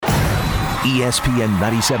ESPN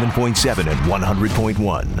 97.7 and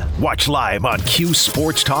 100.1. Watch live on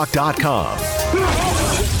QSportsTalk.com.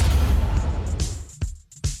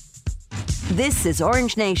 This is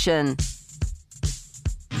Orange Nation.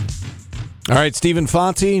 All right, Stephen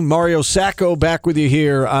Fonte, Mario Sacco back with you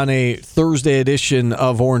here on a Thursday edition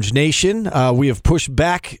of Orange Nation. We have pushed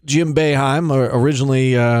back Jim Boeheim,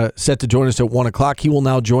 originally set to join us at 1 o'clock. He will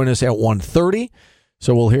now join us at 1:30.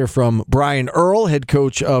 So we'll hear from Brian Earl, head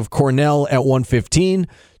coach of Cornell, at 1:15.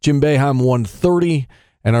 Jim Boeheim, 1:30.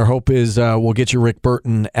 And our hope is we'll get you Rick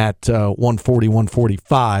Burton at 1:40,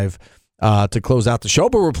 1:45. To close out the show.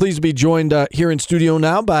 But we're pleased to be joined here in studio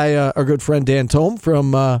now by our good friend Dan Tome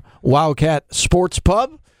from Wildcat Sports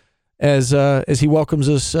Pub as he welcomes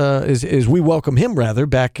us, as we welcome him, rather,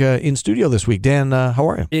 back in studio this week. Dan, how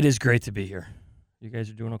are you? It is great to be here. You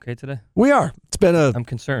guys are doing okay today? We are. It's been I'm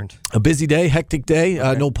concerned. A busy day, hectic day.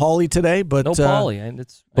 Okay. No Paulie today, but no Paulie.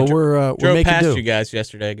 We're drove making past do. you guys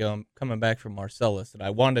yesterday, coming back from Marcellus, and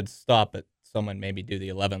I wanted to stop at someone maybe do the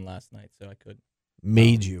 11 last night, so I could.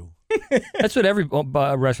 Made you. That's what every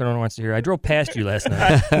restaurant owner wants to hear. I drove past you last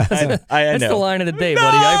night. I That's know. the line of the day,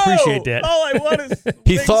 buddy. I appreciate that. All I want is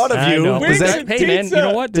He thought of you. Does that, hey, man, pizza. you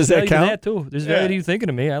know what? Does There's that value to count? that, too. There's value to you thinking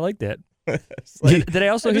of me. I like that. Like, Did I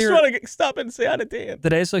also I just hear? want to stop and say hi to Dan.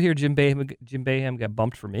 Did I also hear Jim Boeheim got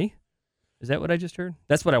bumped for me? Is that what I just heard?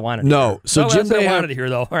 That's what I wanted to No. hear. So Jim that's what I Boeheim- wanted to hear,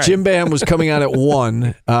 though. All right. Jim Boeheim was coming out at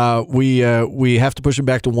 1. We have to push him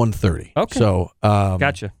back to 1:30. Okay. So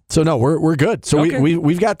Gotcha. So no, we're good. So Okay.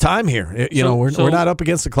 we've got time here. We're not up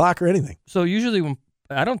against the clock or anything. So usually when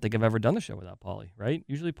I don't think I've ever done the show without Paulie, right?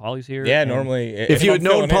 Usually Paulie's here. Yeah, and- normally. If you had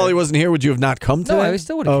known Paulie wasn't here, would you have not come today? No, I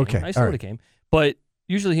still would have Okay. came. I still would have came. But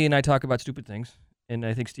usually he and I talk about stupid things. And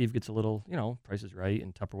I think Steve gets a little, Price is Right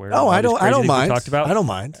and Tupperware. Oh, and I all these don't crazy things we mind. Talked about. I don't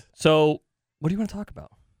mind. So, what do you want to talk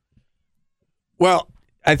about? Well,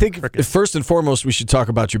 I think Crickets. first and foremost we should talk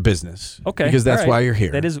about your business. Okay, Because that's all right. why you're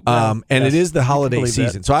here. That is, and yes, it is the I can holiday believe that.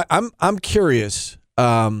 season. So I'm curious.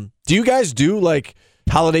 Do you guys do like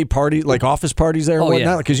holiday party, like office parties there? Oh, or yeah.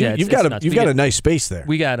 whatnot? Because Yeah, you've it's got nuts. you've We got get- a nice space there.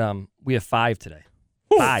 We have 5 today.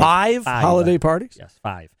 Five holiday parties? Yes,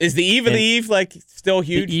 5. Is the eve of the eve like still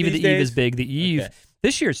huge? The eve of these the eve days? is big. The eve Okay.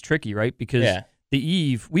 this year is tricky, right? Because the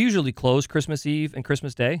eve we usually close Christmas Eve and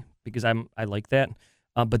Christmas Day because I like that.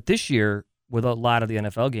 But this year, with a lot of the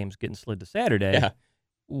NFL games getting slid to Saturday,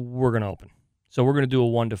 we're going to open. So we're going to do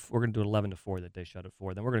we're going to do 11 to 4 that day, shut at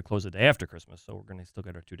 4. Then we're going to close the day after Christmas. So we're going to still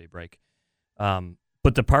get our 2-day break.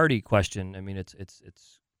 But the party question, I mean, it's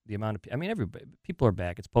the amount of everybody, people are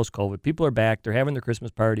back. It's post-COVID. People are back. They're having their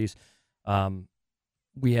Christmas parties.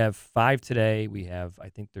 We have 5 today. I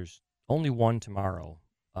think there's only 1 tomorrow.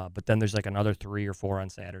 But then there's like another 3 or 4 on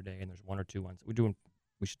Saturday, and there's 1 or 2 on.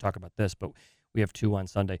 We should talk about this, but we have 2 on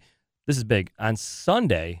Sunday. This is big. On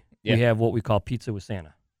Sunday, we have what we call Pizza with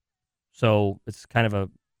Santa. So it's kind of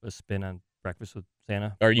a spin on Breakfast with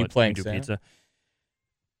Santa. Are you but playing we do Santa? pizza?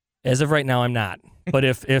 As of right now, I'm not. But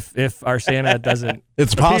if our Santa doesn't,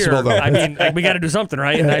 It's appear, possible, though. I mean, we got to do something,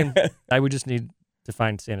 right? And I would just need to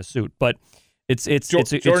find Santa's suit. But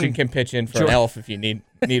Jordan can pitch in for an elf if you need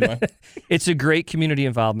one. It's a great community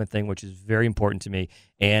involvement thing, which is very important to me.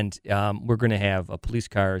 And we're going to have police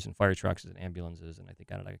cars and fire trucks and ambulances, and I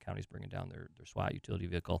think Onondaga County's bringing down their SWAT utility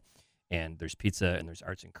vehicle. And there's pizza, and there's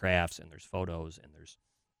arts and crafts, and there's photos, and there's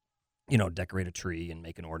decorate a tree and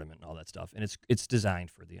make an ornament and all that stuff. And it's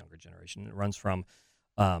designed for the younger generation. It runs from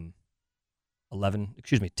 10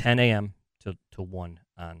 a.m. to 1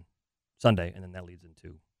 on Sunday, and then that leads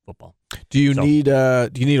into football. Do you need a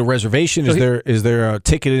reservation? So Is there a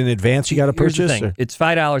ticket in advance you got to Here's the purchase? thing. It's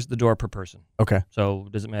 $5 at the door per person. Okay. So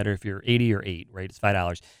it doesn't matter if you're 80 or 8, right? It's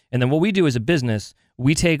 $5. And then what we do as a business,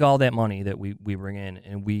 we take all that money that we bring in,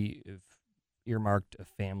 and we have earmarked a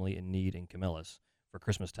family in need in Camillus for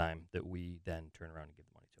Christmas time that we then turn around and give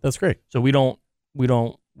the money to. That's great. So we don't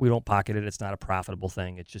pocket it. It's not a profitable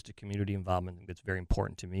thing. It's just a community involvement thing that's very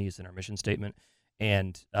important to me. It's in our mission statement.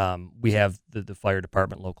 And we have the fire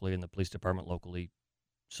department locally and the police department locally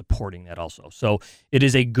supporting that also. So it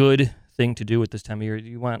is a good thing to do at this time of year.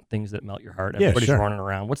 You want things that melt your heart. Yeah, Everybody's sure. running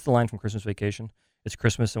around. What's the line from Christmas Vacation? It's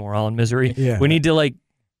Christmas and we're all in misery. Yeah. We need to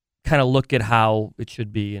kind of look at how it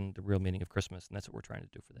should be and the real meaning of Christmas, and that's what we're trying to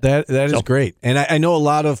do for that. That is great. And I know a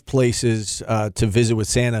lot of places to visit with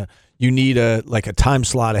Santa, you need a time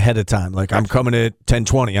slot ahead of time. Like, I'm coming at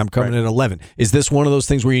 10:20, I'm coming at 11. Is this one of those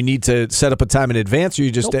things where you need to set up a time in advance, or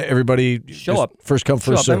you just everybody show just up, first come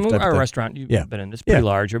first serve? type of Our thing? restaurant, you've been in, it's pretty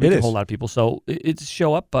large. We it can is. hold a lot of people. So it's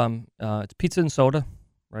show up. It's pizza and soda.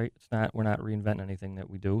 right? We're not reinventing anything that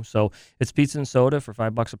we do. So it's pizza and soda for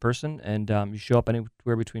 $5 a person, and you show up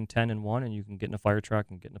anywhere between 10 and 1, and you can get in a fire truck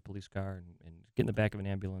and get in a police car and get in the back of an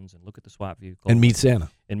ambulance and look at the SWAT vehicle and meet Santa.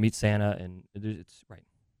 And it's right.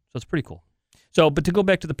 So it's pretty cool. So, but to go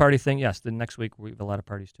back to the party thing, yes, the next week we have a lot of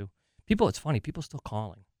parties too. It's funny, people still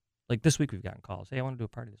calling. Like this week we've gotten calls. Hey, I want to do a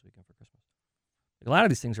party this weekend for Christmas. Like a lot of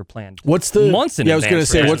these things are planned. Months in advance. I was going to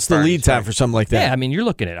say, what's the lead time for something like that? Yeah, I mean, you're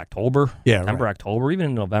looking at October, September, October, even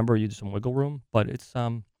in November, you do some wiggle room. But it's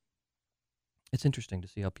interesting to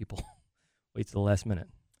see how people wait to the last minute.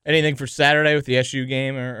 Anything for Saturday with the SU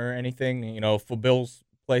game or anything? You know, for Bills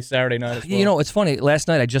play Saturday night as well? You know, it's funny. Last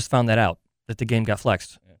night I just found that out, that the game got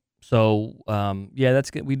flexed. Yeah. So,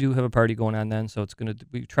 that's good. We do have a party going on then. So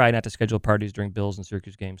we try not to schedule parties during Bills and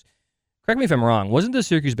Syracuse games. Correct me if I'm wrong. Wasn't the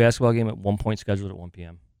Syracuse basketball game at one point scheduled at 1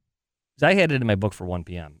 p.m.? Because I had it in my book for 1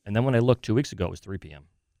 p.m. And then when I looked 2 weeks ago, it was 3 p.m.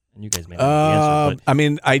 And you guys may not know the answer. I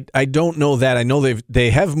mean, I don't know that. I know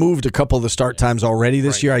they have moved a couple of the start times already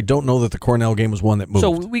this year. I don't know that the Cornell game was one that moved.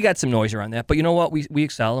 So we got some noise around that. But you know what? We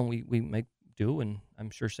excel and we make do. And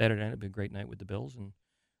I'm sure Saturday night will be a great night with the Bills. And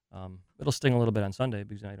it'll sting a little bit on Sunday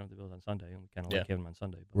because I don't have the Bills on Sunday. And we kind of like having them on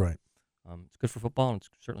Sunday. But, right. It's good for football and it's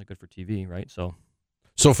certainly good for TV, right? So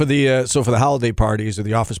for the holiday parties or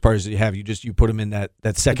the office parties that you have, you put them in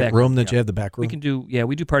that second room that you have, the back room?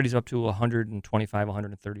 We do parties up to 125,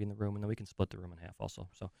 130 in the room, and then we can split the room in half also.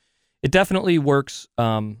 So it definitely works.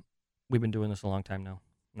 We've been doing this a long time now.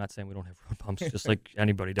 I'm not saying we don't have road bumps just like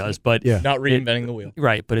anybody does, but not reinventing the wheel.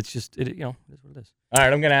 Right, but it's just, it is what it is. All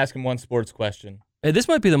right, I'm going to ask him one sports question. Hey, this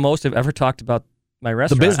might be the most I've ever talked about my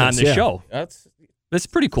restaurant on this show. That's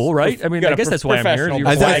pretty cool, right? I mean, I guess that's why I'm here.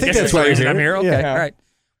 I think that's why I'm here. Okay, all right.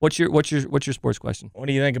 What's your sports question? What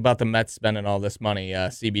do you think about the Mets spending all this money?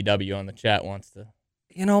 CBW on the chat wants to.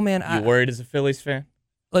 You know, man, you worried as a Phillies fan?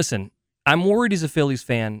 Listen, I'm worried as a Phillies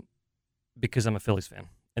fan because I'm a Phillies fan,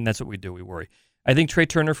 and that's what we do. We worry. I think Trey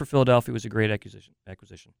Turner for Philadelphia was a great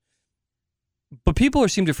acquisition. But people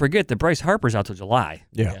seem to forget that Bryce Harper's out till July.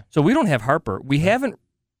 Yeah. So we don't have Harper. We haven't.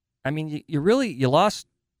 I mean, you lost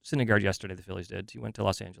Syndergaard yesterday. The Phillies did. He went to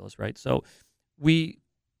Los Angeles, right? So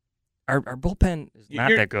Our bullpen is not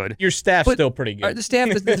that good. Your staff's still pretty good. The staff,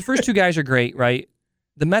 the first two guys are great, right?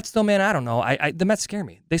 The Mets, though, man, I don't know. The Mets scare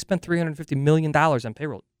me. They spent $350 million on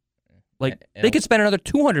payroll. They could spend another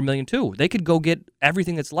 $200 million too. They could go get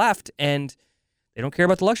everything that's left, and they don't care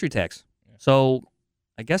about the luxury tax. Yeah. So,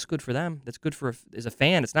 I guess good for them. That's good for as a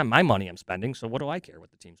fan. It's not my money I'm spending, so what do I care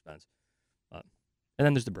what the team spends? And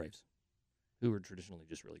then there's the Braves, who are traditionally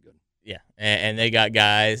just really good. Yeah, and they got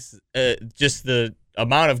guys. Just the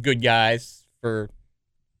amount of good guys for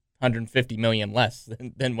 $150 million less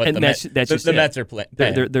than what the Mets are playing.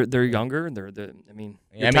 They're younger.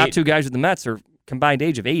 The top two guys with the Mets are combined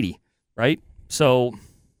age of 80, right? So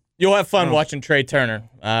you'll have fun watching Trey Turner.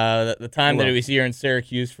 The time that he was here in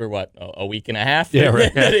Syracuse for a week and a half. Yeah,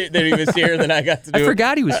 right. that he was here, then I got to do. I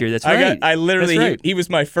forgot he was here. That's right. I literally he was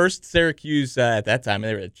my first Syracuse at that time.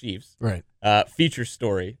 They were the Chiefs. Right. Feature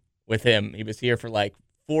story with him. He was here for like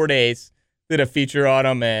 4 days. Did a feature on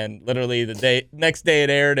him, and literally the next day it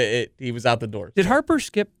aired, he was out the door. Did Harper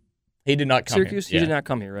skip? He did not come Syracuse? here. He did not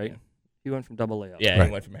come here, right? He went from AA up. Yeah,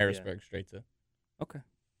 he went from Harrisburg straight to. Okay.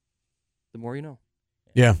 The more you know.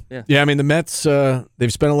 Yeah. I mean, the Mets,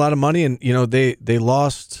 they've spent a lot of money, and they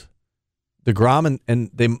lost DeGrom,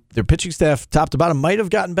 and their pitching staff, top to bottom, might have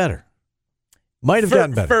gotten better.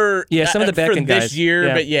 Gotten better. Some of the back end guys this year,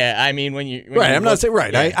 but I mean, when you I'm not saying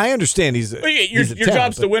right. Yeah. I understand he's your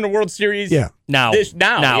job's to win a World Series. Yeah, now that's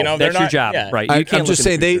your job, right? I'm just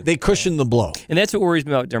saying they cushioned the blow, and that's what worries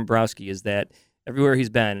me about Dombrowski is that everywhere he's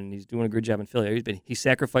been, and he's doing a good job in Philly. He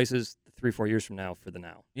sacrifices 3-4 years from now for the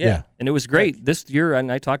now. Yeah, and it was great this year.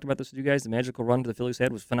 And I talked about this with you guys. The magical run the Phillies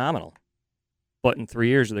had was phenomenal, but in 3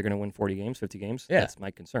 years, are they going to win 40 games, 50 games? Yeah, that's my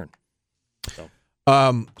concern.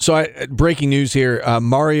 Breaking news here.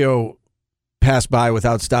 Mario passed by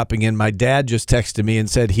without stopping in. My dad just texted me and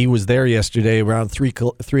said he was there yesterday around 3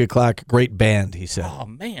 o'clock. Great band, he said. Oh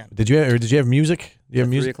man! Did you have music? Did you have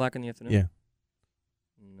music? 3 o'clock in the afternoon. Yeah.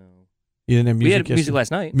 No. You didn't have music. We had music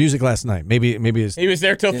last night. Music last night. Maybe it's... He was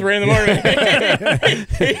there till 3 in the morning.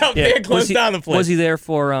 He helped close down the place. Was he there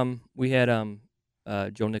for? We had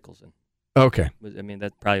Joe Nicholson. Okay. I mean,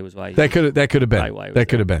 that probably was why. That could have been. That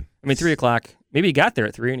could have been. I mean, 3 o'clock. Maybe he got there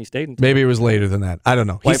at 3 and he stayed until. Maybe it was later than that. I don't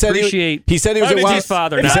know. Well, he said he was at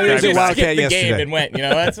father. He said he was at Wildcat the yesterday. Game and went.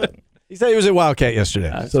 That's He said he was at Wildcat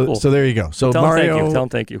yesterday. Cool. So there you go. So tell Mario, him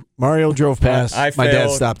thank you. Mario drove past. My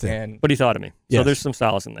dad stopped in. But he thought of me. So there's some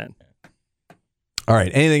solace in that. All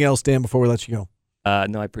right. Anything else, Dan? Before we let you go.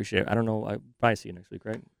 No, I appreciate it. I don't know. I'll probably see you next week,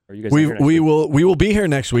 right? Or you guys we will be here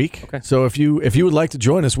next week. Okay. So if you would like to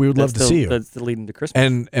join us, we would love to see you. That's the lead into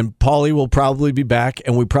Christmas. And Paulie will probably be back,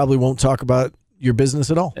 and we probably won't talk about your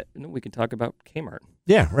business at all. No, we can talk about Kmart.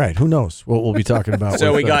 Yeah, right. Who knows what we'll be talking about.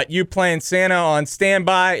 So we got you playing Santa on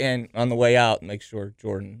standby, and on the way out, make sure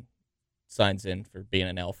Jordan signs in for being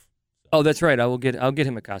an elf. Oh, that's right. I'll get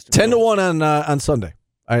him a costume. 10-1 on Sunday.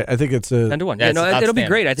 I think it's 10-1. Yeah, no, it'll be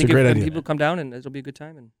great. I think if people come down, and it'll be a good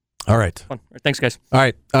time. And all right. Fun. All right. Thanks, guys. All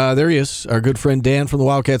right. There he is, our good friend Dan from the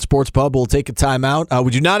Wildcat Sports Pub. We'll take a timeout.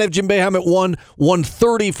 We do not have Jim Boeheim at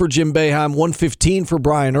 1:30 for Jim Boeheim, 1:15 for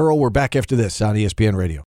Brian Earl. We're back after this on ESPN Radio.